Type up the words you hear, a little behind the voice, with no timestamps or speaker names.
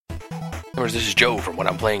gamers, this is Joe from What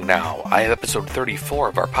I'm Playing Now. I have episode 34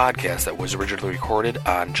 of our podcast that was originally recorded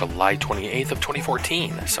on July 28th of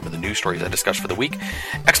 2014. Some of the news stories I discussed for the week.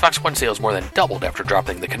 Xbox One sales more than doubled after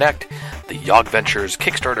dropping the Kinect. The Yog Ventures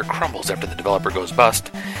Kickstarter crumbles after the developer goes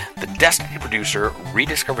bust. The Destiny producer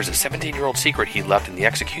rediscovers a 17-year-old secret he left in the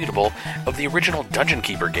executable of the original Dungeon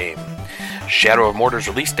Keeper game. Shadow of Mordor's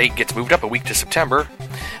release date gets moved up a week to September.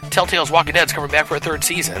 Telltale's Walking Dead's coming back for a third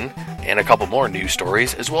season. And a couple more news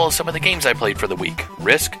stories, as well as some of the games I played for the week.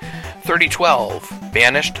 Risk, 3012,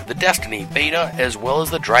 Banished, the Destiny beta, as well as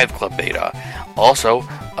the Drive Club beta. Also,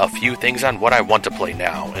 a few things on what I want to play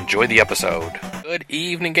now. Enjoy the episode. Good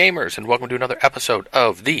evening, gamers, and welcome to another episode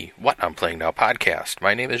of the What I'm Playing Now podcast.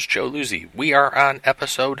 My name is Joe Luzzi. We are on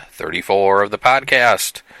episode 34 of the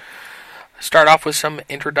podcast. Start off with some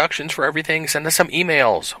introductions for everything. Send us some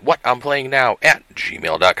emails.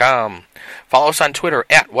 whatimplayingnow@gmail.com. Follow us on Twitter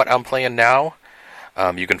 @whatimplayingnow.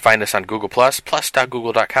 You can find us on Google+,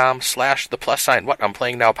 plus.google.com/the +, What I'm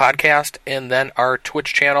Playing Now podcast, and then our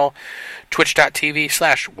Twitch channel,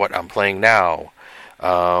 twitch.tv/whatimplayingnow.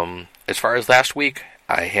 As far as last week,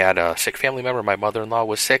 I had a sick family member. My mother-in-law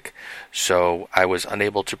was sick, so I was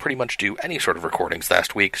unable to pretty much do any sort of recordings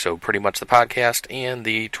last week. So pretty much the podcast and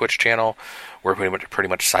the Twitch channel were pretty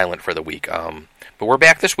much silent for the week. But we're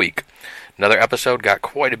back this week. Another episode, got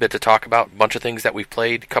quite a bit to talk about. A bunch of things that we've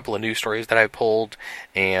played, a couple of news stories that I pulled,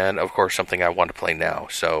 and of course something I want to play now.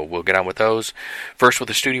 So we'll get on with those. First with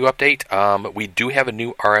the studio update, we do have a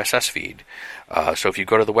new RSS feed. So if you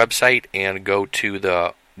go to the website and go to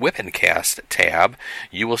the Whippencast tab,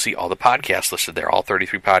 you will see all the podcasts listed there. All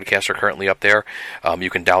 33 podcasts are currently up there. You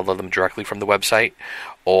can download them directly from the website,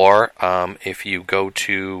 or if you go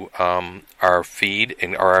to our feed,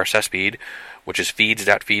 in our RSS feed, which is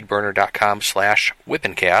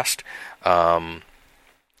feeds.feedburner.com/Whippencast,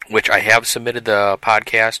 which I have submitted the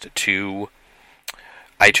podcast to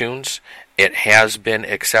iTunes. It has been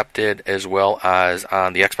accepted as well as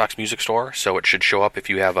on the Xbox Music Store, so it should show up if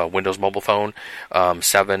you have a Windows Mobile Phone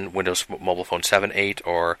 7, Windows Mobile Phone 7, 8,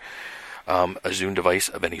 or a Zune device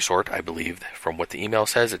of any sort. I believe from what the email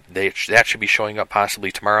says, that should be showing up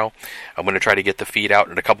possibly tomorrow. I'm going to try to get the feed out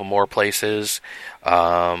in a couple more places.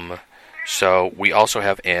 So we also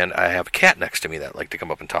have, and I have a cat next to me that like to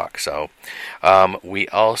come up and talk. So we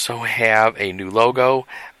also have a new logo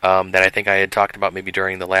that I think I had talked about maybe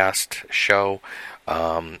during the last show.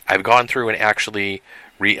 I've gone through and actually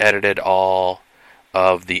re-edited all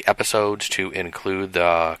of the episodes to include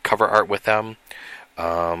the cover art with them.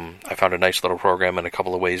 I found a nice little program and a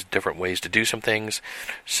couple of different ways to do some things.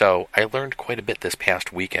 So I learned quite a bit this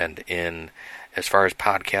past weekend as far as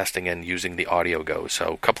podcasting and using the audio goes.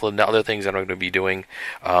 So a couple of other things that I'm going to be doing,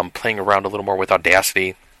 playing around a little more with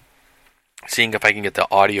Audacity, seeing if I can get the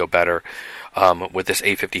audio better with this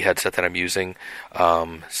A50 headset that I'm using.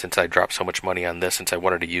 Since I dropped so much money on this, since I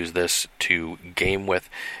wanted to use this to game with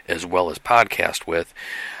as well as podcast with,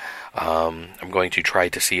 I'm going to try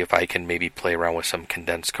to see if I can maybe play around with some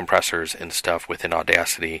condensed compressors and stuff within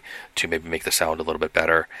Audacity to maybe make the sound a little bit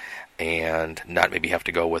better, and not maybe have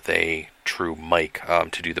to go with a true mic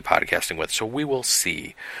to do the podcasting with. So we will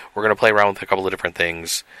see. We're going to play around with a couple of different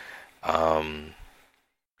things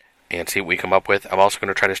and see what we come up with. I'm also going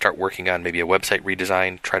to try to start working on maybe a website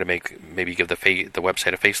redesign, try to maybe give the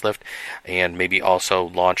website a facelift, and maybe also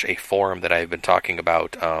launch a forum that I've been talking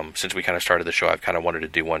about since we kind of started the show. I've kind of wanted to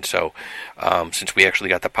do one. So since we actually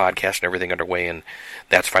got the podcast and everything underway, and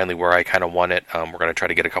that's finally where I kind of want it, we're going to try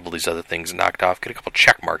to get a couple of these other things knocked off, get a couple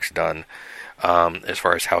check marks done as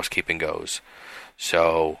far as housekeeping goes.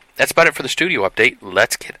 So that's about it for the studio update.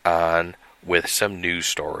 Let's get on with some news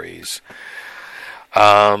stories.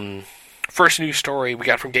 First news story we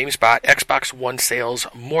got from GameSpot. Xbox One sales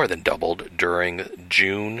more than doubled during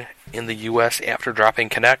June in the US after dropping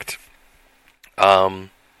Kinect. I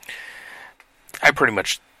pretty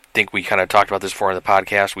much think we kind of talked about this before in the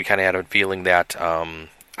podcast. We kind of had a feeling that I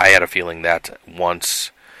had a feeling that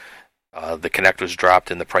once the Kinect was dropped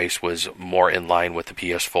and the price was more in line with the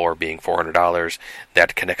PS4 being $400,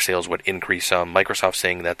 that Kinect sales would increase some. Microsoft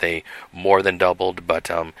saying that they more than doubled,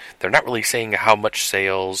 but they're not really saying how much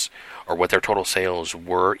sales or what their total sales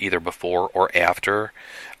were either before or after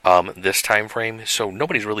this time frame. So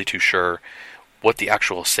nobody's really too sure what the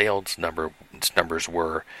actual sales numbers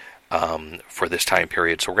were for this time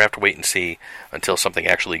period. So we're going to have to wait and see until something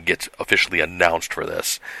actually gets officially announced for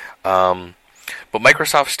this. But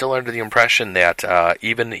Microsoft's still under the impression that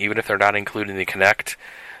even if they're not including the Kinect,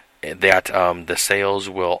 that the sales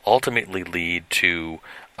will ultimately lead to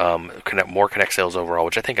more Kinect sales overall,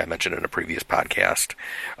 which I think I mentioned in a previous podcast.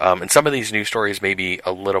 And some of these news stories may be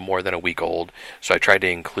a little more than a week old, so I tried to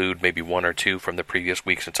include maybe one or two from the previous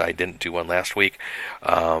week since I didn't do one last week.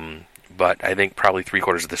 But I think probably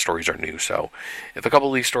 3/4 of the stories are new, so if a couple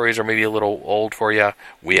of these stories are maybe a little old for you,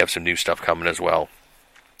 we have some new stuff coming as well.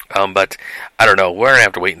 But I don't know, we're going to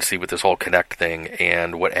have to wait and see with this whole Kinect thing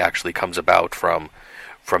and what actually comes about from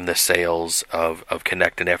the sales of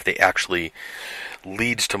Kinect, and if they actually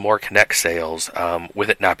leads to more Kinect sales with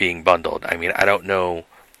it not being bundled. I mean, I don't know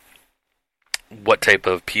what type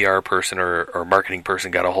of PR person or marketing person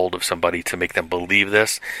got a hold of somebody to make them believe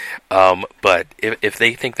this. But if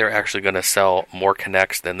they think they're actually going to sell more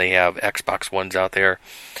Kinects than they have Xbox Ones out there,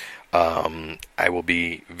 I will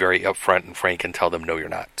be very upfront and frank and tell them, no, you're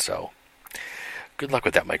not. So good luck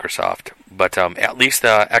with that, Microsoft. But at least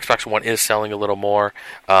the Xbox One is selling a little more.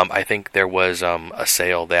 I think there was a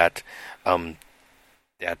sale that I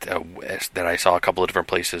saw a couple of different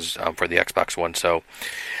places for the Xbox One. So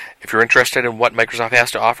if you're interested in what Microsoft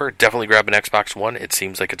has to offer, definitely grab an Xbox One. It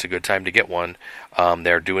seems like it's a good time to get one.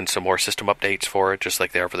 They're doing some more system updates for it, just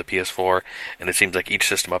like they are for the PS4. And it seems like each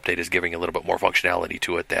system update is giving a little bit more functionality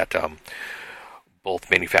to it that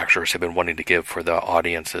both manufacturers have been wanting to give for the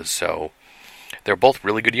audiences. So they're both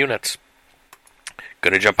really good units.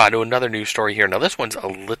 Going to jump onto another news story here. Now this one's a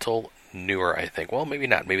little newer, I think. Well, maybe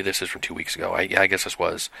not. Maybe this is from 2 weeks ago. I guess this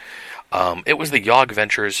was. It was the Yog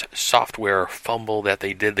Ventures software fumble that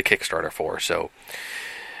they did the Kickstarter for. So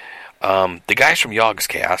the guys from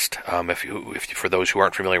Yogscast, if for those who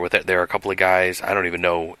aren't familiar with it, there are a couple of guys. I don't even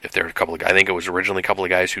know if there are a couple of guys. I think it was originally a couple of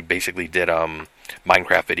guys who basically did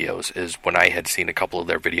Minecraft videos. Is when I had seen a couple of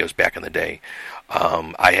their videos back in the day.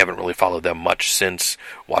 I haven't really followed them much since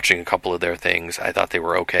watching a couple of their things. I thought they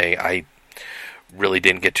were okay. I really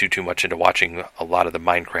didn't get too much into watching a lot of the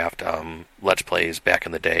Minecraft Let's Plays back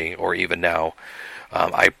in the day, or even now.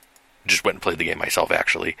 I just went and played the game myself,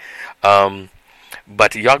 actually.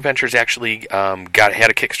 But Yog Ventures actually had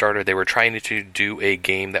a Kickstarter. They were trying to do a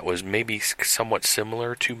game that was maybe somewhat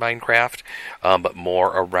similar to Minecraft, but more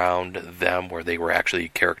around them, where they were actually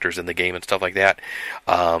characters in the game and stuff like that.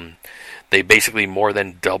 They basically more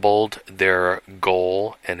than doubled their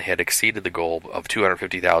goal and had exceeded the goal of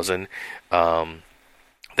 250,000.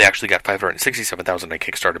 They actually got 567,000 on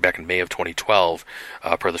Kickstarter back in May of 2012,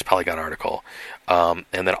 per this Polygon article. And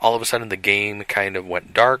then all of a sudden the game kind of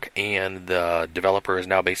went dark, and the developer is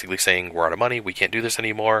now basically saying, we're out of money, we can't do this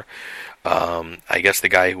anymore. I guess the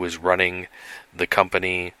guy who was running the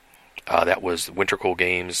company, that was Wintercool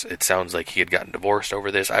Games, it sounds like he had gotten divorced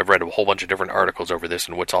over this. I've read a whole bunch of different articles over this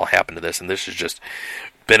and what's all happened to this, and this has just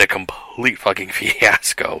been a complete fucking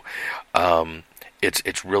fiasco.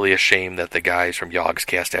 It's really a shame that the guys from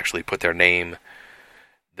Yogscast actually put their name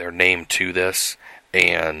to this,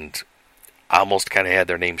 and almost kind of had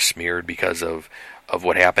their name smeared because of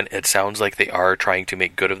what happened. It sounds like they are trying to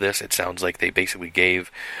make good of this. It sounds like they basically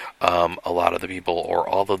gave a lot of the people, or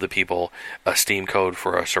all of the people, a Steam code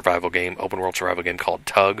for a survival game, open world survival game called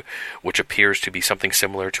Tug, which appears to be something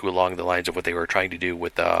similar to along the lines of what they were trying to do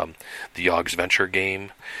with the Yogs Venture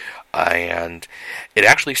game. And it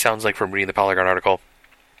actually sounds like, from reading the Polygon article,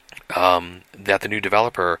 that the new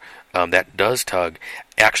developer that does Tug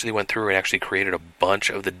actually went through and actually created a bunch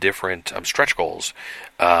of the different stretch goals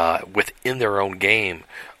within their own game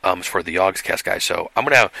for the Yogscast guys. So I'm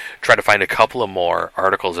going to try to find a couple of more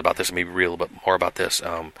articles about this and maybe read a little bit more about this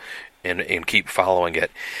and keep following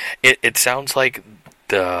it. It sounds like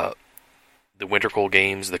the Wintercool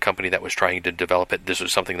Games, the company that was trying to develop it, this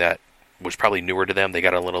was something that was probably newer to them. They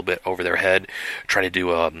got a little bit over their head trying to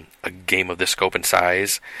do a game of this scope and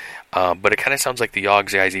size. But it kind of sounds like the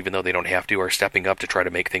Yogs guys, even though they don't have to, are stepping up to try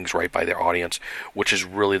to make things right by their audience, which is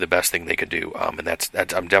really the best thing they could do. And that's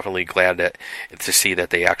I'm definitely glad to see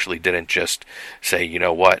that they actually didn't just say, you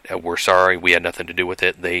know what, we're sorry, we had nothing to do with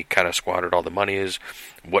it. They kind of squandered all the money, is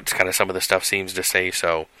what kind of some of the stuff seems to say.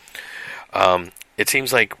 So it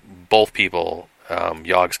seems like both people,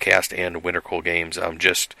 Yogscast and Wintercool Games,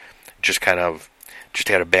 just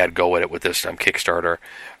had a bad go at it with this Kickstarter,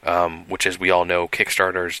 which, as we all know,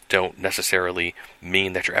 Kickstarters don't necessarily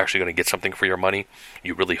mean that you're actually going to get something for your money.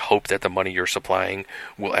 You really hope that the money you're supplying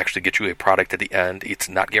will actually get you a product at the end. It's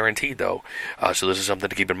not guaranteed, though, so this is something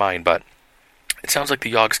to keep in mind. But it sounds like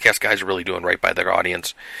the Yogscast guys are really doing right by their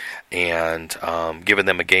audience and giving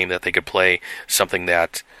them a game that they could play, something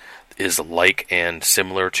that is like and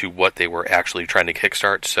similar to what they were actually trying to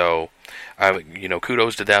kickstart. So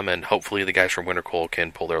kudos to them, and hopefully the guys from Wintercool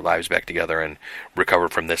can pull their lives back together and recover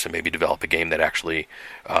from this and maybe develop a game that actually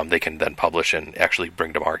they can then publish and actually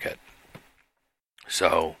bring to market.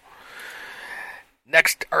 So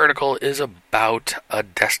Next article is about a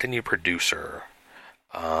Destiny producer.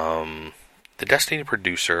 The Destiny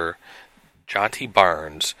producer, Jonty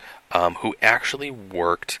Barnes, who actually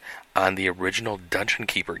worked on the original Dungeon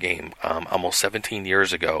Keeper game almost 17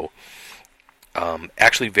 years ago,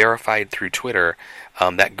 actually verified through Twitter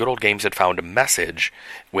that Good Old Games had found a message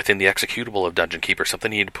within the executable of Dungeon Keeper,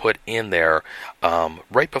 something he had put in there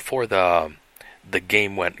right before the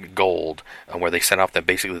game went gold, where they sent off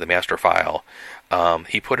basically the master file.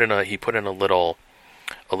 He put in a little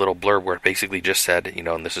blurb where it basically just said,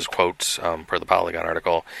 and this is quotes per the Polygon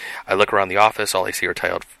article, "I look around the office, all I see are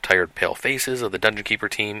tired, pale faces of the Dungeon Keeper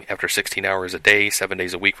team. After 16 hours a day, 7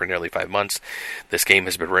 days a week for nearly 5 months, this game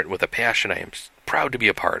has been written with a passion I am proud to be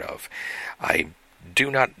a part of. I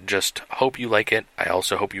do not just hope you like it, I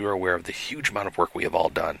also hope you are aware of the huge amount of work we have all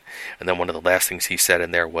done." And then one of the last things he said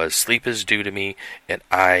in there was, "Sleep is due to me, and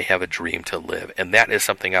I have a dream to live." And that is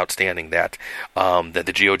something outstanding that that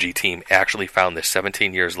the GOG team actually found this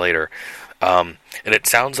 17 years later. And it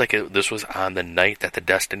sounds like this was on the night that the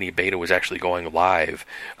Destiny beta was actually going live,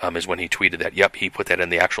 is when he tweeted that. Yep, he put that in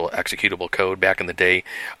the actual executable code back in the day.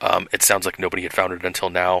 It sounds like nobody had found it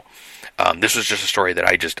until now. This was just a story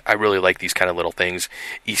that I really like these kind of little things,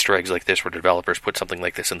 Easter eggs like this, where developers put something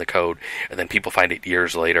like this in the code, and then people find it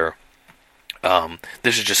years later.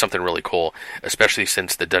 This is just something really cool, especially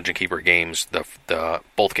since the Dungeon Keeper games, the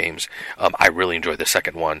both games, I really enjoyed the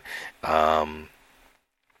second one.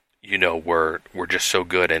 Were just so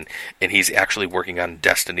good, and he's actually working on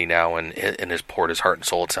Destiny now, and has poured his heart and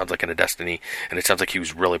soul, it sounds like, into Destiny, and it sounds like he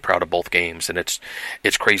was really proud of both games, and it's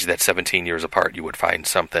crazy that 17 years apart you would find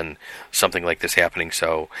something like this happening.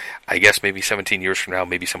 So I guess maybe 17 years from now,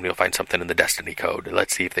 maybe somebody will find something in the Destiny code.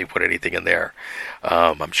 Let's see if they put anything in there.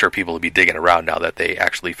 I'm sure people will be digging around now that they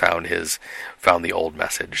actually found the old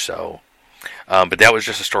message. So but that was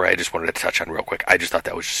just a story I just wanted to touch on real quick. I just thought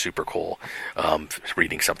that was super cool,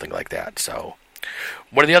 reading something like that. So,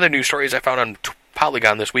 one of the other news stories I found on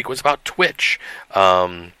Polygon this week was about Twitch.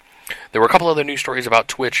 There were a couple other news stories about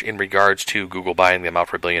Twitch in regards to Google buying them out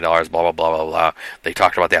for $1 billion, blah, blah, blah, blah, blah. They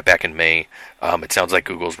talked about that back in May. It sounds like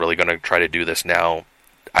Google's really going to try to do this now.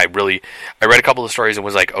 I read a couple of stories and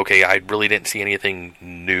was like, okay, I really didn't see anything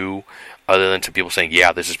new other than some people saying,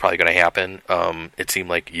 yeah, this is probably going to happen. It seemed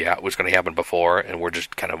like, yeah, it was going to happen before, and we're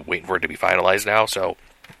just kind of waiting for it to be finalized now. So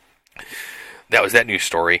that was that news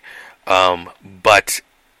story. But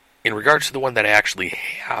in regards to the one that I actually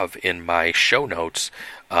have in my show notes,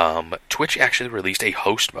 Twitch actually released a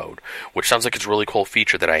host mode, which sounds like it's a really cool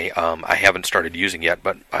feature that I haven't started using yet,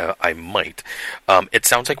 but I might. It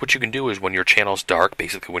sounds like what you can do is when your channel's dark,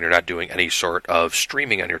 basically when you're not doing any sort of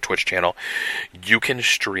streaming on your Twitch channel, you can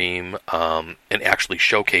stream and actually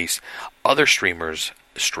showcase other streamers'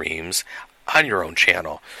 streams on your own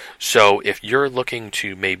channel. So if you're looking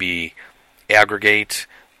to maybe aggregate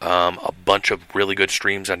a bunch of really good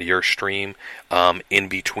streams onto your stream in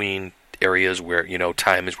between areas where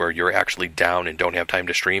time is where you're actually down and don't have time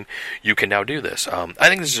to stream, you can now do this. I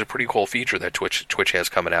think this is a pretty cool feature that Twitch has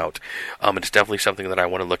coming out. It's definitely something that I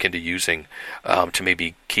want to look into using to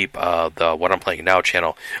maybe keep the What I'm Playing Now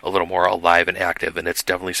channel a little more alive and active, and it's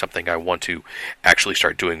definitely something I want to actually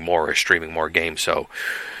start doing more, is streaming more games. So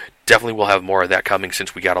definitely we'll have more of that coming,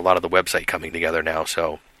 since we got a lot of the website coming together now.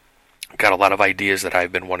 So got a lot of ideas that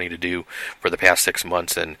I've been wanting to do for the past 6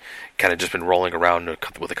 months, and kind of just been rolling around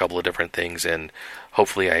with a couple of different things, and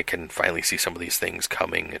hopefully I can finally see some of these things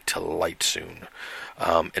coming to light soon.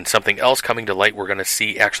 And something else coming to light we're going to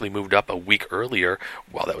see actually moved up a week earlier.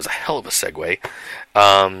 Well, that was a hell of a segue.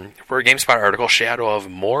 For a GameSpot article, Shadow of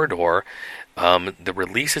Mordor, the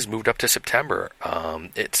release is moved up to September.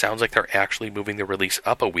 It sounds like they're actually moving the release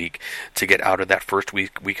up a week to get out of that first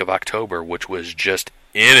week of October, which was just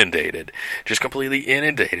completely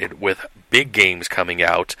inundated with big games coming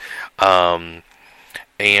out.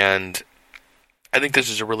 And I think this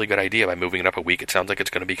is a really good idea by moving it up a week. It sounds like it's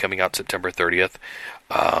going to be coming out September 30th.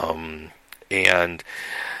 And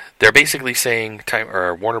they're basically saying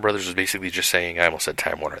Warner Brothers is basically just saying, I almost said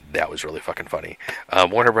Time Warner. That was really fucking funny.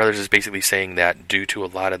 Warner Brothers is basically saying that due to a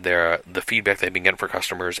lot of the feedback they've been getting from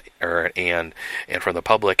customers and from the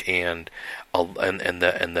public and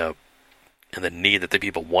the need that the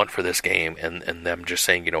people want for this game, and them just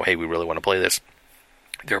saying, hey, we really want to play this,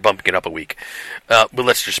 they're bumping it up a week. But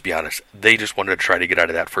let's just be honest. They just wanted to try to get out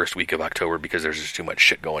of that first week of October because there's just too much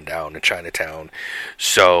shit going down in Chinatown.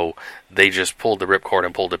 So they just pulled the ripcord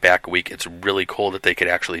and pulled it back a week. It's really cool that they could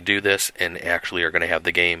actually do this and actually are going to have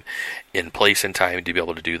the game in place in time to be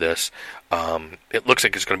able to do this. It looks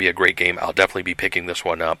like it's going to be a great game. I'll definitely be picking this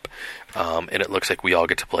one up. And it looks like we all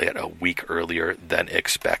get to play it a week earlier than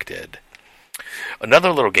expected.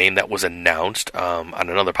 Another little game that was announced on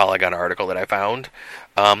another Polygon article that I found,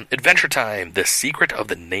 Adventure Time: The Secret of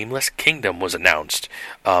the Nameless Kingdom was announced,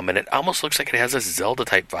 and it almost looks like it has a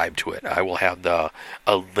Zelda-type vibe to it. I will have a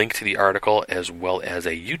link to the article as well as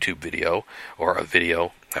a YouTube video, or a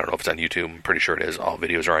video. I don't know if it's on YouTube. I'm pretty sure it is. All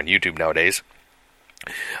videos are on YouTube nowadays.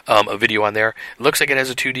 A video on there. It looks like it has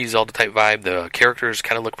a 2D Zelda-type vibe. The characters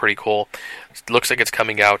kind of look pretty cool. It looks like it's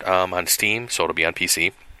coming out on Steam, so it'll be on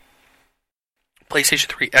PC, PlayStation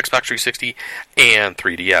 3, Xbox 360, and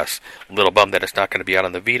 3DS. A little bummed that it's not going to be out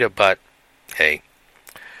on the Vita, but hey,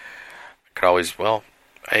 I could always. Well,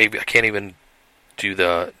 I can't even do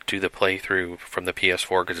the playthrough from the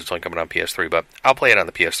PS4 because it's only coming on PS3. But I'll play it on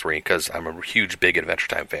the PS3 because I'm a huge, big Adventure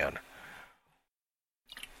Time fan.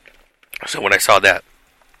 So when I saw that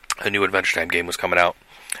a new Adventure Time game was coming out,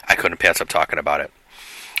 I couldn't pass up talking about it.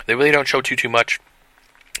 They really don't show too much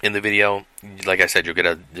in the video. Like I said, you'll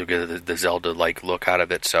get the Zelda-like look out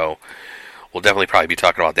of it, so we'll definitely probably be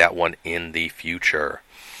talking about that one in the future.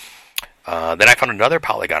 Then I found another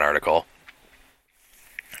Polygon article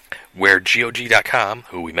where GOG.com,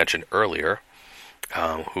 who we mentioned earlier,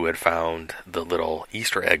 who had found the little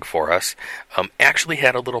Easter egg for us, actually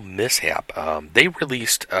had a little mishap. They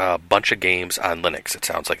released a bunch of games on Linux, it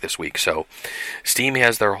sounds like, this week. So Steam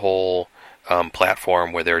has their whole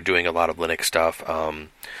platform where they're doing a lot of Linux stuff.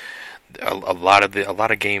 A lot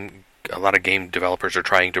of game developers are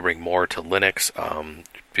trying to bring more to Linux,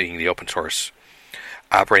 being the open source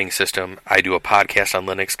operating system. I do a podcast on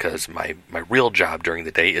Linux because my real job during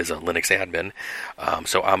the day is a Linux admin,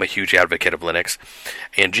 so I'm a huge advocate of Linux.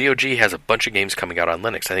 And GOG has a bunch of games coming out on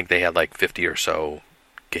Linux. I think they had like 50 or so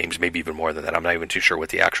games, maybe even more than that. I'm not even too sure what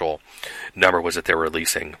the actual number was that they were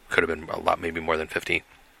releasing. Could have been a lot, maybe more than 50.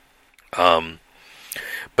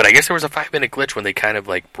 But I guess there was a 5-minute glitch when they kind of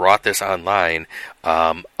like brought this online.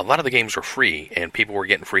 A lot of the games were free, and people were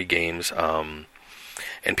getting free games.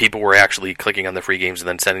 And people were actually clicking on the free games and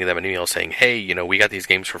then sending them an email saying, "Hey, we got these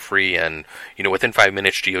games for free." And within 5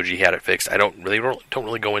 minutes, GOG had it fixed. I don't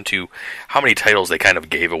really go into how many titles they kind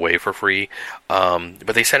of gave away for free,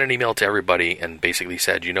 but they sent an email to everybody and basically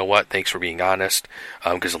said, "You know what? Thanks for being honest,"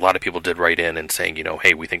 because a lot of people did write in and saying,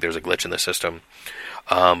 "Hey, we think there's a glitch in the system."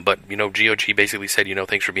 But GOG basically said,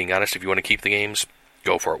 "Thanks for being honest. If you want to keep the games,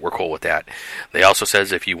 go for it. We're cool with that." They also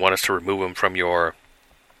says if you want us to remove them from your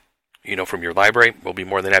library, we'll be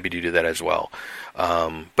more than happy to do that as well.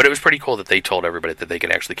 But it was pretty cool that they told everybody that they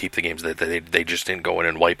can actually keep the games, that they just didn't go in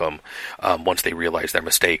and wipe them once they realized their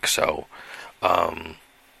mistake. So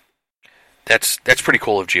that's pretty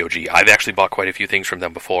cool of GOG. I've actually bought quite a few things from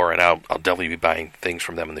them before, and I'll definitely be buying things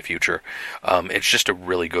from them in the future. It's just a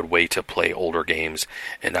really good way to play older games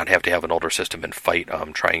and not have to have an older system and fight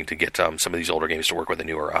trying to get some of these older games to work with a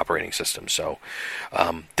newer operating system. So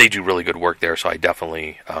they do really good work there, so I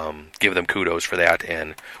definitely give them kudos for that,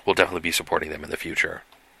 and we'll definitely be supporting them in the future.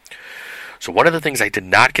 So one of the things I did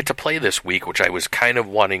not get to play this week, which I was kind of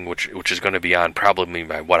wanting, which is going to be on probably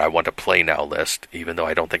my what I want to play now list, even though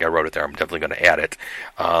I don't think I wrote it there, I'm definitely going to add it,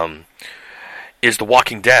 is The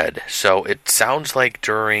Walking Dead. So it sounds like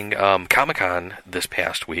during Comic-Con this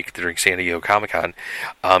past week, during San Diego Comic-Con,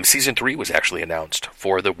 Season 3 was actually announced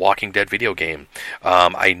for The Walking Dead video game.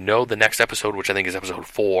 I know the next episode, which I think is episode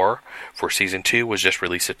 4 for Season 2, was just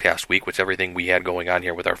released this past week with everything we had going on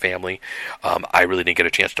here with our family. I really didn't get a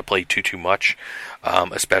chance to play too much,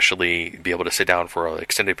 especially be able to sit down for an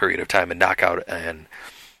extended period of time and knock out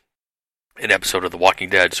an episode of The Walking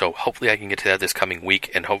Dead, so hopefully I can get to that this coming week,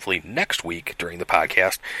 and hopefully next week during the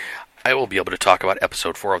podcast I will be able to talk about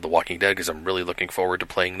episode 4 of The Walking Dead, because I'm really looking forward to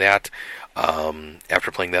playing that. After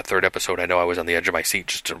playing that third episode, I know I was on the edge of my seat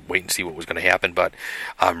just to wait and see what was going to happen, but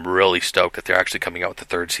I'm really stoked that they're actually coming out with the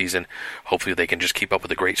third season. Hopefully they can just keep up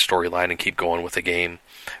with a great storyline and keep going with the game,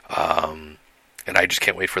 and I just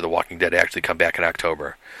can't wait for The Walking Dead to actually come back in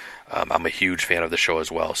October. I'm a huge fan of the show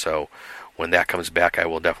as well, so when that comes back, I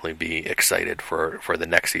will definitely be excited for the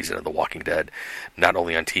next season of The Walking Dead, not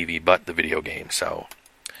only on TV, but the video game. So,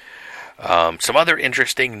 some other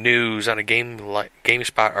interesting news on a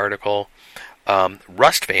GameSpot article.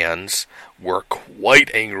 Rust fans were quite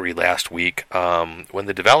angry last week when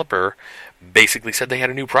the developer basically said they had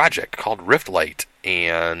a new project called Riftlight,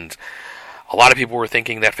 and a lot of people were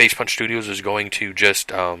thinking that Facepunch Studios is going to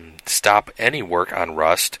just stop any work on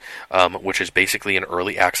Rust, which is basically an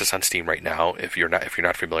early access on Steam right now. If you're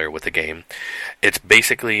not familiar with the game, it's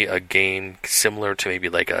basically a game similar to maybe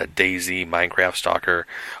like a DayZ Minecraft Stalker,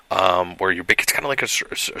 where it's kind of like a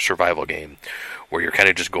survival game, where you're kind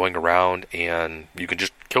of just going around and you can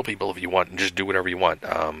just kill people if you want and just do whatever you want.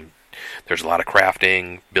 There's a lot of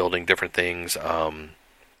crafting, building different things.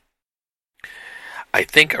 I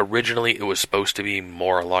think originally it was supposed to be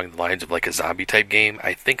more along the lines of like a zombie type game.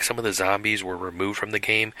 I think some of the zombies were removed from the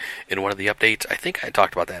game in one of the updates. I think I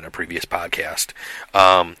talked about that in a previous podcast.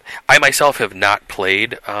 I myself have not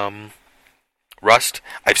played Rust.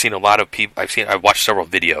 I've seen a lot of people. I've watched several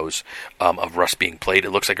videos of Rust being played.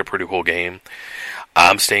 It looks like a pretty cool game.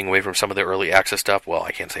 I'm staying away from some of the early access stuff. Well,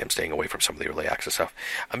 I can't say I'm staying away from some of the early access stuff.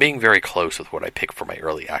 I'm being very close with what I pick for my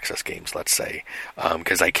early access games, let's say.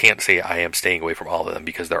 Because I can't say I am staying away from all of them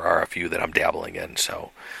because there are a few that I'm dabbling in.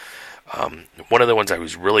 So, one of the ones I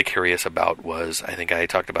was really curious about was, I think I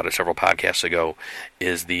talked about it several podcasts ago,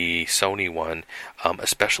 is the Sony one,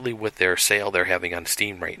 especially with their sale they're having on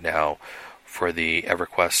Steam right now for the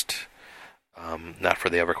EverQuest, not for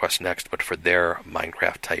the EverQuest Next, but for their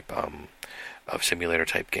Minecraft type of simulator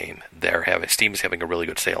type game. Steam is having a really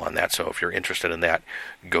good sale on that, so if you're interested in that,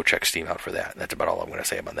 go check Steam out for that. That's about all I'm going to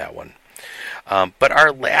say about that one. But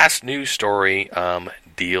our last news story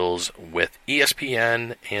deals with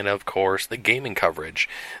ESPN and, of course, the gaming coverage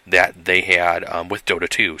that they had with Dota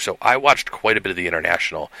 2. So I watched quite a bit of the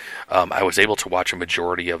International. I was able to watch a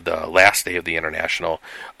majority of the last day of the International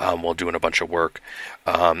while doing a bunch of work.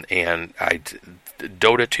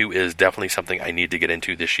 Dota 2 is definitely something I need to get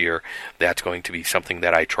into this year. That's going to be something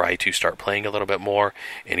that I try to start playing a little bit more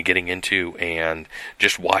and getting into, and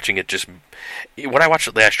just watching it. When I watched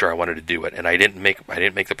it last year, I wanted to do it, and I didn't make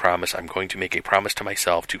the promise. I'm going to make a promise to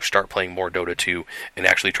myself to start playing more Dota 2 and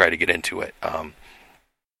actually try to get into it.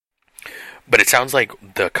 But it sounds like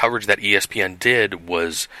the coverage that ESPN did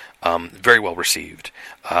was very well received.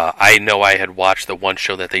 I know I had watched the one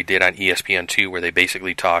show that they did on ESPN2 where they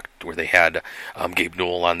basically where they had Gabe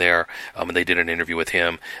Newell on there, and they did an interview with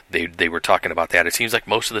him. They were talking about that. It seems like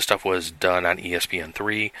most of the stuff was done on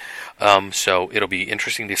ESPN3, so it'll be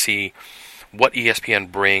interesting to see what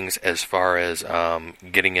ESPN brings as far as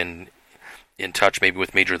getting in touch maybe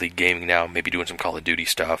with Major League Gaming now, maybe doing some Call of Duty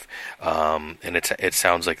stuff, and it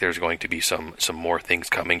sounds like there's going to be some more things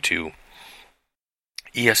coming to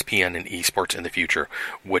ESPN and esports in the future,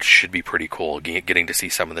 which should be pretty cool, getting to see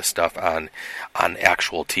some of this stuff on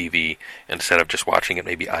actual TV instead of just watching it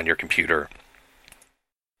maybe on your computer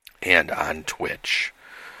and on Twitch.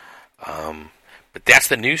 But that's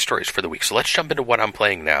the news stories for the week, so let's jump into what I'm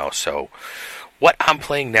playing now. So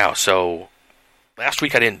last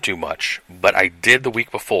week I didn't do much, but I did the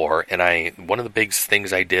week before, and one of the big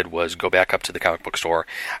things I did was go back up to the comic book store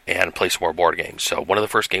and play some more board games. So one of the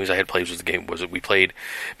first games I had played was we played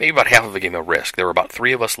maybe about half of a game of Risk. There were about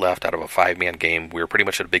 3 of us left out of a 5-man game. We were pretty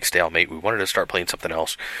much at a big stalemate. We wanted to start playing something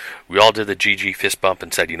else. We all did the GG fist bump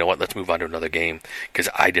and said, you know what, let's move on to another game, because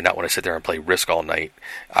I did not want to sit there and play Risk all night.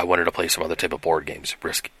 I wanted to play some other type of board games.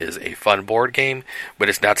 Risk is a fun board game, but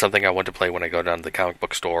it's not something I want to play when I go down to the comic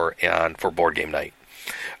book store and for board game night.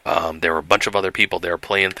 There were a bunch of other people there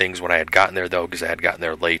playing things when I had gotten there, though, because I had gotten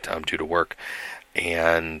there late due to work.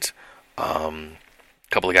 And a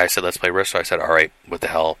couple of guys said, let's play Risk. So I said, all right, what the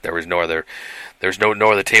hell? There's no other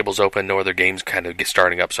tables open, no other games kind of get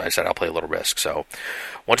starting up. So I said, I'll play a little Risk. So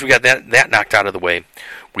once we got that knocked out of the way,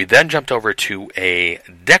 we then jumped over to a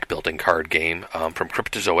deck building card game from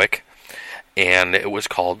Cryptozoic, and it was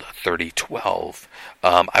called 3012.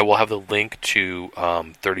 I will have the link to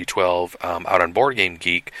 3012 out on Board Game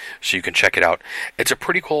Geek, so you can check it out. It's a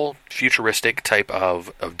pretty cool, futuristic type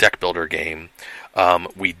of deck builder game.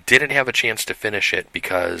 We didn't have a chance to finish it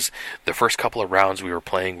because the first couple of rounds we were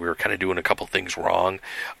playing, we were kind of doing a couple things wrong,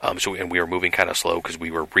 and we were moving kind of slow because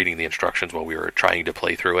we were reading the instructions while we were trying to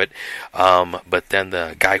play through it. But then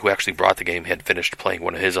the guy who actually brought the game had finished playing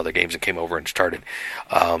one of his other games and came over and started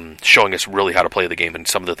showing us really how to play the game and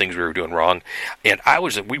some of the things we were doing wrong. And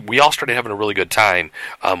we all started having a really good time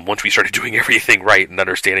once we started doing everything right and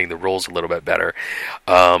understanding the rules a little bit better.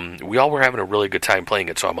 We all were having a really good time playing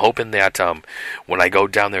it, so I'm hoping that when I go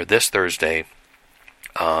down there this Thursday,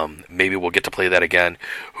 maybe we'll get to play that again.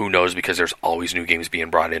 Who knows, because there's always new games being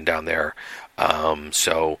brought in down there.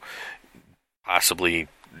 So possibly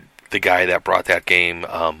the guy that brought that game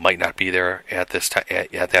might not be there at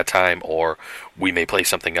that time, or we may play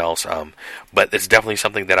something else. But it's definitely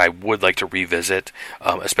something that I would like to revisit,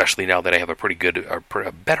 especially now that I have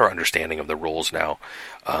a better understanding of the rules now.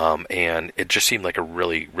 And it just seemed like a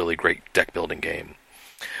really, really great deck building game.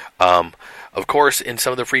 Of course, in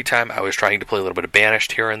some of the free time, I was trying to play a little bit of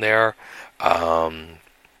Banished here and there.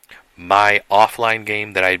 My offline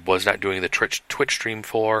game that I was not doing the Twitch stream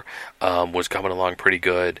for was coming along pretty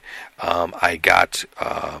good. I got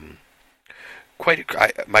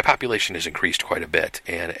my population has increased quite a bit,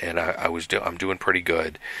 and I'm doing pretty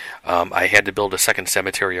good. I had to build a second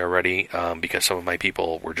cemetery already because some of my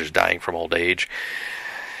people were just dying from old age.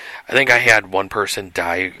 I think I had one person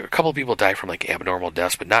die, a couple of people die from like abnormal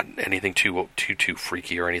deaths, but not anything too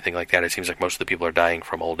freaky or anything like that. It seems like most of the people are dying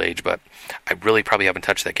from old age, but I really probably haven't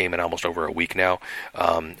touched that game in almost over a week now.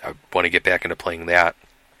 I want to get back into playing that.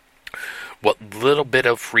 What little bit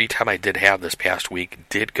of free time I did have this past week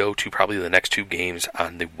did go to probably the next two games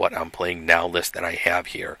on the What I'm Playing Now list that I have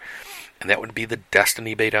here. And that would be the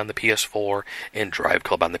Destiny beta on the PS4 and Drive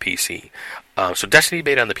Club on the PC. So Destiny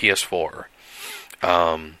beta on the PS4.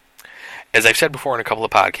 As I've said before in a couple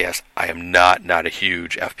of podcasts, I am not a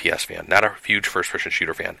huge FPS fan, not a huge first-person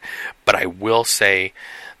shooter fan. But I will say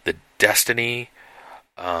the Destiny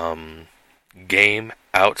game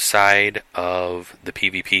outside of the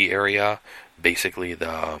PvP area, basically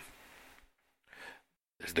the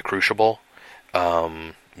Crucible,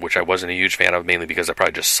 which I wasn't a huge fan of, mainly because I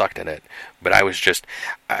probably just sucked in it. But I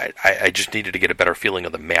just needed to get a better feeling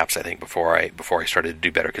of the maps, I think, before I started to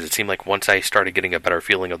do better. Because it seemed like once I started getting a better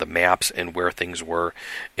feeling of the maps and where things were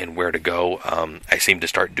and where to go, I seemed to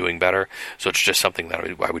start doing better. So it's just something that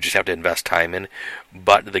I would just have to invest time in.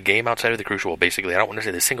 But the game outside of the Crucible, basically, I don't want to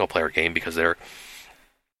say the single-player game, because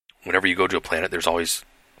whenever you go to a planet, there's always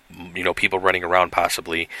people running around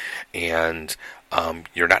possibly, and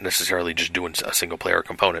you're not necessarily just doing a single player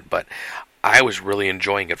component, but I was really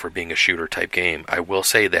enjoying it for being a shooter type game. I will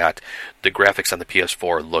say that the graphics on the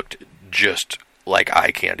PS4 looked just like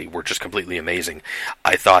eye candy, were just completely amazing.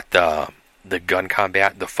 I thought the gun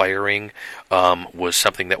combat, the firing, was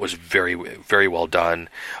something that was very, very well done.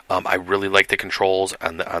 I really liked the controls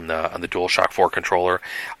on the DualShock 4 controller.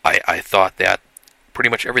 I thought that pretty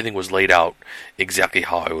much everything was laid out exactly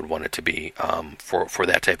how I would want it to be for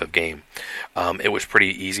that type of game. It was pretty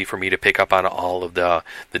easy for me to pick up on all of the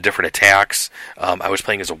different attacks. I was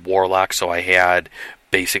playing as a warlock, so I had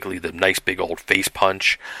basically the nice big old face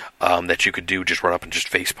punch that you could do, just run up and just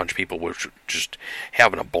face punch people, which just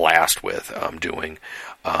having a blast with doing.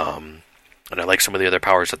 And I like some of the other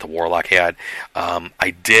powers that the warlock had.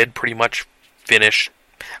 I did pretty much finish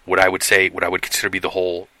what I would consider to be the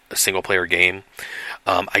whole single player game.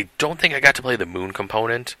 I don't think I got to play the moon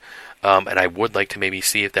component, and I would like to maybe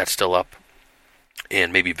see if that's still up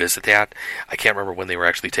and maybe visit that. I can't remember when they were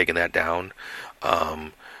actually taking that down,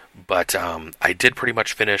 but I did pretty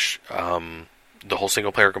much finish the whole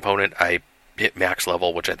single player component. I hit max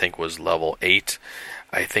level, which I think was level 8.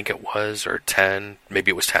 I think it was, or 10.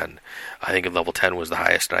 Maybe it was 10. I think level 10 was the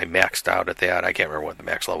highest, and I maxed out at that. I can't remember what the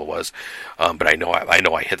max level was, but I know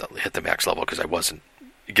I hit the max level because I wasn't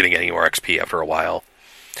getting any more XP after a while.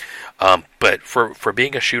 But for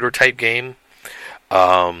being a shooter type game,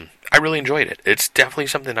 I really enjoyed it. It's definitely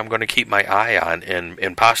something I'm going to keep my eye on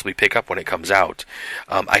and possibly pick up when it comes out.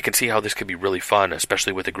 I can see how this could be really fun,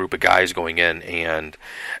 especially with a group of guys going in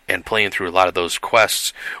and playing through a lot of those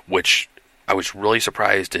quests, which I was really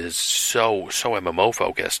surprised is so MMO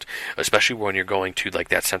focused, especially when you're going to like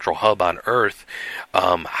that central hub on Earth.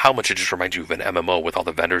 How much it just reminds you of an MMO with all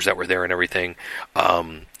the vendors that were there and everything.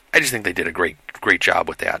 I just think they did a great job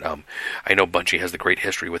with that. I know Bungie has the great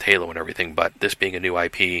history with Halo and everything, but this being a new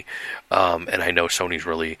IP, and I know Sony's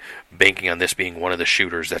really banking on this being one of the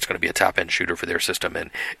shooters that's going to be a top-end shooter for their system,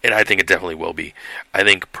 and I think it definitely will be. I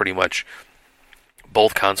think pretty much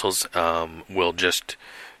both consoles will just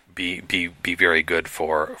be very good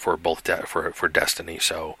for both for Destiny.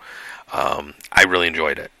 So I really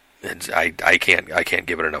enjoyed it. I can't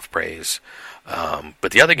give it enough praise.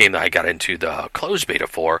 But the other game that I got into the closed beta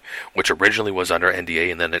for, which originally was under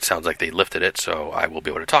NDA, and then it sounds like they lifted it, so I will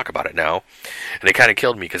be able to talk about it now. And it kind of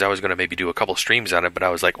killed me because I was going to maybe do a couple streams on it, but I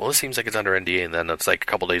was like, well, this seems like it's under NDA, and then it's like a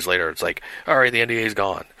couple days later, it's like, all right, the NDA is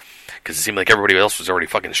gone. Because it seemed like everybody else was already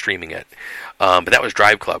fucking streaming it. But that was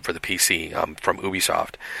Drive Club for the PC from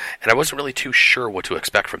Ubisoft. And I wasn't really too sure what to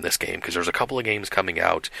expect from this game, because there's a couple of games coming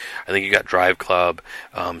out. I think you got Drive Club.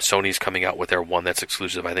 Sony's coming out with their one that's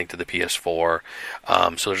exclusive, I think, to the PS4.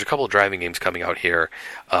 So there's a couple of driving games coming out here.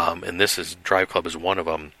 And Drive Club is one of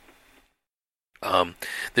them.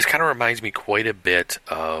 This kind of reminds me quite a bit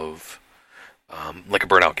of like a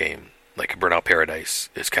Burnout game. Like a Burnout Paradise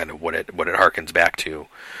is kind of what it harkens back to.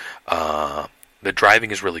 The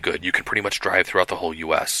driving is really good. You can pretty much drive throughout the whole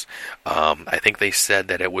U.S. I think they said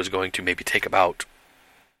that it was going to maybe take about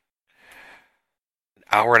an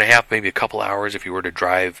hour and a half, maybe a couple hours if you were to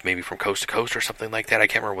drive maybe from coast to coast or something like that. I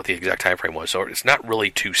can't remember what the exact time frame was. So it's not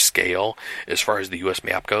really to scale as far as the U.S.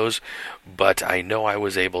 map goes. But I know I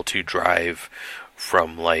was able to drive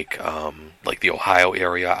from like the Ohio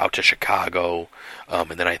area out to Chicago,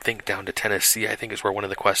 and then I think down to Tennessee, I think is where one of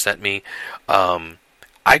the quests sent me.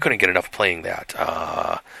 I couldn't get enough playing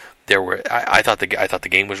that. I thought the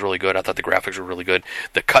game was really good. I thought the graphics were really good.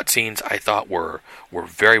 The cutscenes I thought were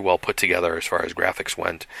very well put together as far as graphics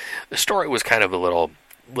went. The story was kind of a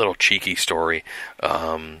little cheeky story.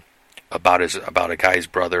 About a guy's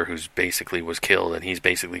brother who's basically was killed, and he's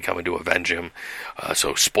basically coming to avenge him.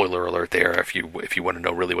 So spoiler alert there if you want to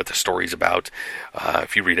know really what the story's about.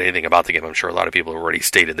 If you read anything about the game, I'm sure a lot of people have already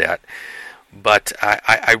stated that. But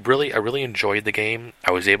I really enjoyed the game.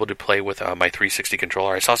 I was able to play with my 360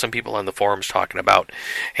 controller. I saw some people on the forums talking about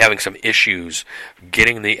having some issues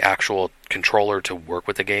getting the actual controller to work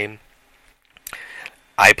with the game.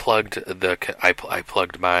 I plugged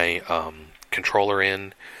my controller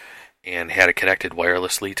in and had it connected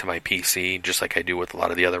wirelessly to my PC, just like I do with a lot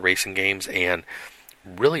of the other racing games, and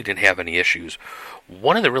really didn't have any issues.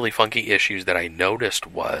 One of the really funky issues that I noticed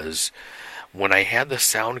was when I had the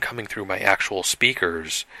sound coming through my actual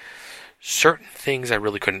speakers, certain things I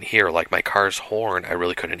really couldn't hear, like my car's horn, I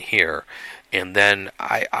really couldn't hear. And then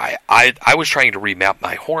I was trying to remap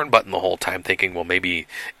my horn button the whole time, thinking, well, maybe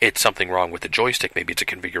it's something wrong with the joystick. Maybe it's a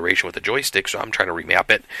configuration with the joystick, so I'm trying to remap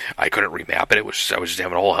it. I couldn't remap it. I was just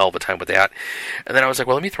having a whole hell of a time with that. And then I was like,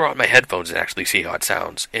 well, let me throw out my headphones and actually see how it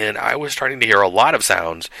sounds. And I was starting to hear a lot of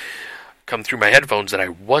sounds come through my headphones that I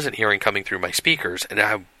wasn't hearing coming through my speakers, and I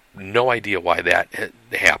have no idea why that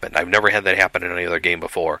happened. I've never had that happen in any other game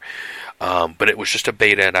before. But it was just a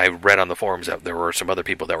beta, and I read on the forums that there were some other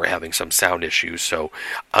people that were having some sound issues, so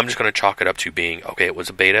I'm just going to chalk it up to being, okay, it was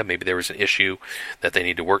a beta, maybe there was an issue that they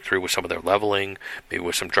need to work through with some of their leveling, maybe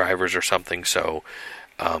with some drivers or something, so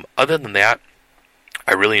other than that,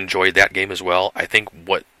 I really enjoyed that game as well. I think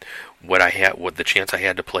what the chance I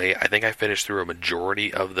had to play, I think I finished through a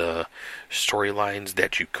majority of the storylines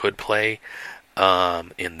that you could play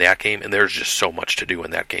in that game, and there's just so much to do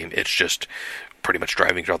in that game. It's just pretty much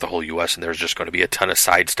driving throughout the whole U.S., and there's just going to be a ton of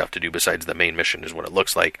side stuff to do besides the main mission is what it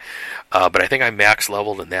looks like. But I think I max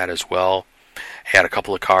leveled in that as well. Had a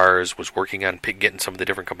couple of cars, was working on getting some of the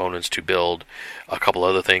different components to build a couple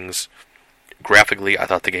other things. Graphically, I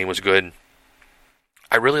thought the game was good.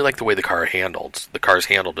 I really like the way the car's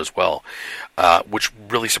handled as well, which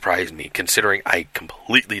really surprised me, considering I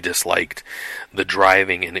completely disliked the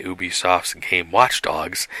driving in Ubisoft's game Watch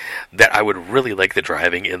Dogs, that I would really like the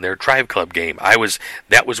driving in their Drive Club game.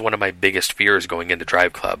 That was one of my biggest fears going into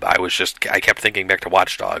Drive Club. I kept thinking back to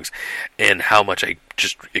Watch Dogs and how much I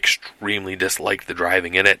just extremely disliked the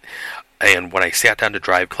driving in it. And when I sat down to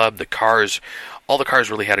Drive Club, all the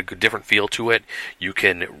cars really had a good different feel to it. You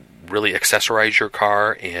can really accessorize your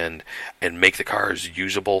car and make the cars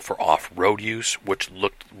usable for off-road use, which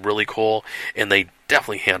looked really cool, and they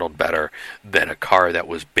definitely handled better than a car that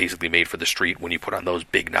was basically made for the street when you put on those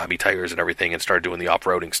big knobby tires and everything and started doing the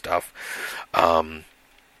off-roading stuff. But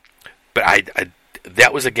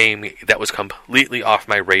that was a game that was completely off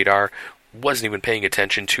my radar, wasn't even paying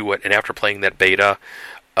attention to it, and after playing that beta,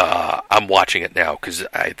 I'm watching it now because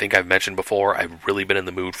I think I've mentioned before, I've really been in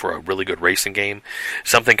the mood for a really good racing game.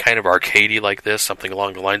 Something kind of arcadey like this, something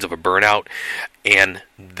along the lines of a Burnout, and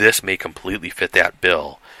this may completely fit that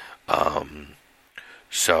bill.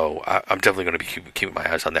 So I'm definitely going to be keeping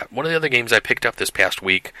my eyes on that. One of the other games I picked up this past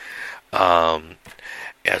week,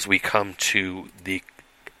 as we come to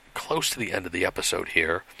close to the end of the episode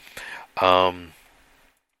here,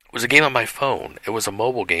 was a game on my phone. It was a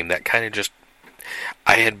mobile game that kind of just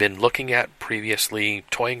I had been looking at previously,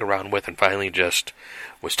 toying around with, and finally just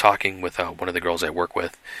was talking with one of the girls I work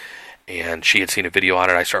with, and she had seen a video on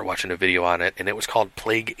it. I started watching a video on it, and it was called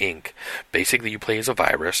Plague Inc. Basically, you play as a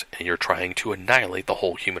virus, and you're trying to annihilate the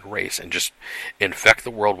whole human race and just infect the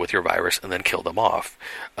world with your virus and then kill them off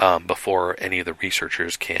before any of the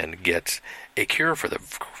researchers can get a cure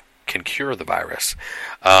can cure the virus.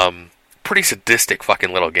 Pretty sadistic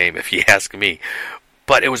fucking little game, if you ask me.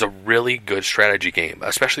 But it was a really good strategy game,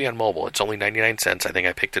 especially on mobile. It's only 99 cents. I think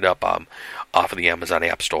I picked it up off of the Amazon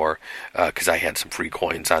App Store because I had some free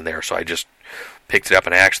coins on there. So I just picked it up,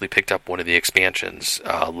 and I actually picked up one of the expansions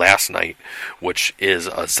last night, which is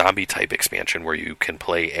a zombie-type expansion where you can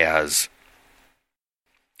play as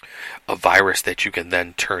a virus that you can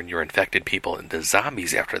then turn your infected people into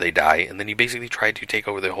zombies after they die, and then you basically try to take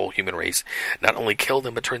over the whole human race, not only kill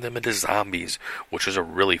them, but turn them into zombies, which is a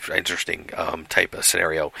really interesting type of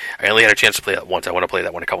scenario. I only had a chance to play that once. I want to play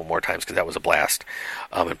that one a couple more times because that was a blast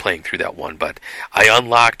in playing through that one, but I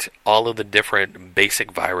unlocked all of the different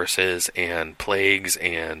basic viruses and plagues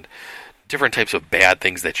and different types of bad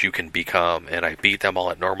things that you can become, and I beat them all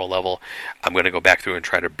at normal level. I'm going to go back through and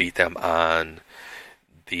try to beat them on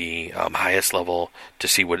the highest level to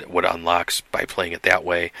see what unlocks by playing it that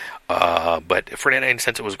way. But for 99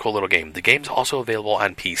 cents, it was a cool little game. The game's also available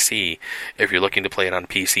on PC if you're looking to play it on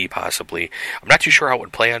PC, possibly. I'm not too sure how it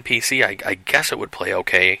would play on PC. I guess it would play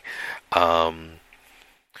okay.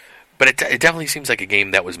 But it definitely seems like a game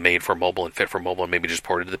that was made for mobile and fit for mobile and maybe just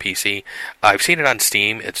ported to the PC. I've seen it on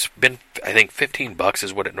Steam. It's been, I think, $15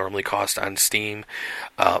 is what it normally costs on Steam.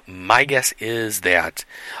 My guess is that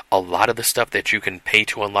a lot of the stuff that you can pay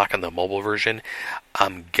to unlock on the mobile version,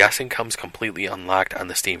 I'm guessing comes completely unlocked on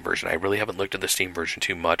the Steam version. I really haven't looked at the Steam version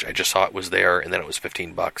too much. I just saw it was there, and then it was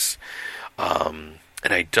 $15.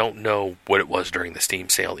 And I don't know what it was during the Steam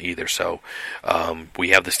sale either. So we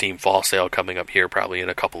have the Steam fall sale coming up here probably in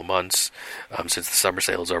a couple of months since the summer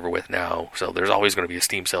sale is over with now. So there's always going to be a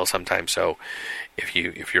Steam sale sometime. So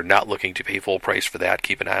if you're not looking to pay full price for that,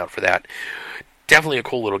 keep an eye out for that. Definitely a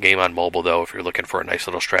cool little game on mobile, though, if you're looking for a nice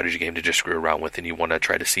little strategy game to just screw around with and you want to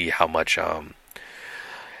try to see how much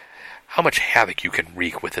havoc you can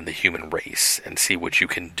wreak within the human race and see what you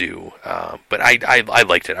can do. But I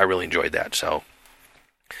liked it. I really enjoyed that. So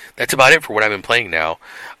that's about it for what I've been playing now.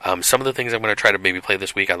 Some of the things I'm going to try to maybe play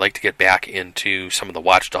this week, I'd like to get back into some of the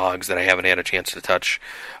Watch Dogs that I haven't had a chance to touch.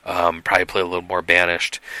 Probably play a little more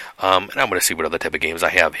Banished. And I'm going to see what other type of games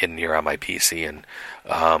I have hidden here on my PC. And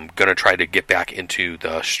I'm going to try to get back into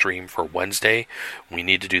the stream for Wednesday. We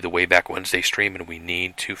need to do the Way Back Wednesday stream, and we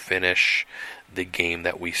need to finish the game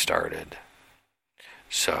that we started.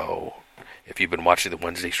 So, if you've been watching the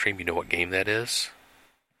Wednesday stream, you know what game that is.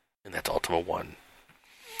 And that's Ultima 1.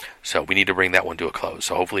 So we need to bring that one to a close.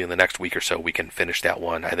 So hopefully in the next week or so we can finish that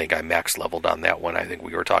one. I think I max leveled on that one. I think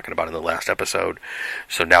we were talking about in the last episode.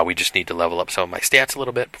 So now we just need to level up some of my stats a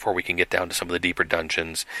little bit before we can get down to some of the deeper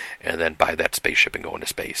dungeons and then buy that spaceship and go into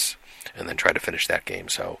space and then try to finish that game.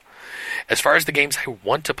 So as far as the games I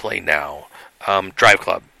want to play now, Drive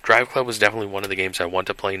Club. Drive Club was definitely one of the games I want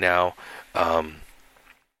to play now.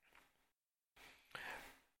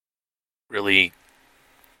 Really,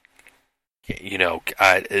 you know,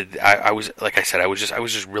 I was, like I said, I was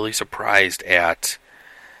just really surprised at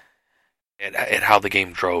how the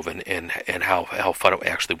game drove and how fun it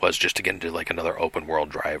actually was just to get into like another open world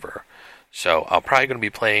driver. So I'm probably going to be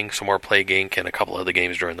playing some more Plague Inc. and a couple other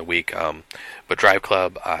games during the week. But Drive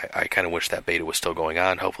Club, I kind of wish that beta was still going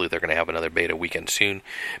on. Hopefully they're going to have another beta weekend soon.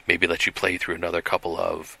 Maybe let you play through another couple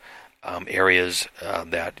of areas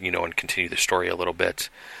that, you know, and continue the story a little bit.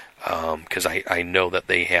 Because I know that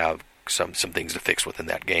they have some things to fix within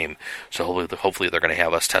that game. So hopefully they're going to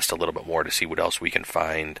have us test a little bit more to see what else we can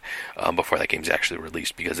find before that game's actually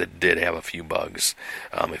released, because it did have a few bugs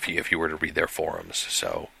if you were to read their forums.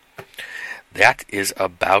 So that is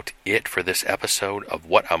about it for this episode of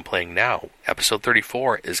What I'm Playing Now. Episode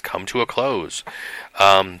 34 is come to a close.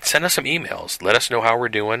 Send us some emails. Let us know how we're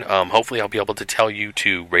doing. Hopefully I'll be able to tell you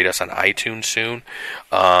to rate us on iTunes soon.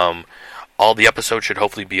 All the episodes should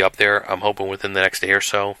hopefully be up there, I'm hoping within the next day or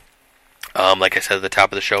so. Like I said at the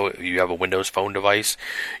top of the show, if you have a Windows phone device,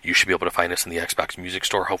 you should be able to find us in the Xbox Music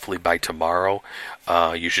Store hopefully by tomorrow.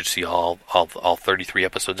 You should see all 33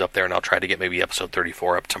 episodes up there, and I'll try to get maybe episode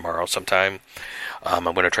 34 up tomorrow sometime. I'm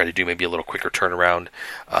going to try to do maybe a little quicker turnaround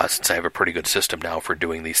since I have a pretty good system now for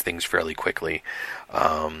doing these things fairly quickly.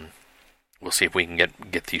 We'll see if we can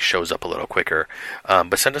get these shows up a little quicker.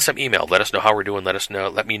 But send us some email. Let us know how we're doing.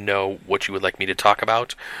 Let me know what you would like me to talk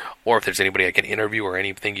about. Or if there's anybody I can interview or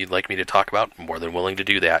anything you'd like me to talk about, I'm more than willing to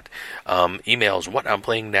do that. Emails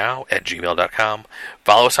whatimplayingnow@gmail.com.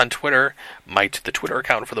 Follow us on Twitter. The Twitter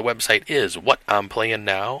account for the website is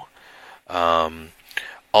whatimplayingnow.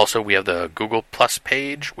 Also, we have the Google Plus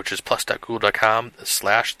page, which is plus.google.com/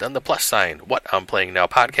 then the plus sign, What I'm Playing Now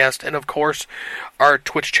podcast, and of course, our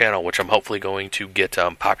Twitch channel, which I'm hopefully going to get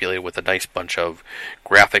populated with a nice bunch of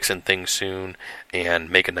graphics and things soon, and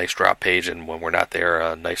make a nice drop page, and when we're not there,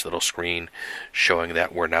 a nice little screen showing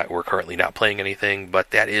that we're currently not playing anything,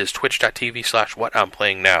 but that is twitch.tv/ What I'm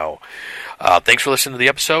Playing Now. Thanks for listening to the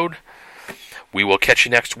episode. We will catch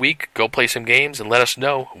you next week. Go play some games and let us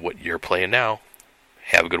know what you're playing now.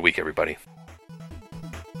 Have a good week, everybody.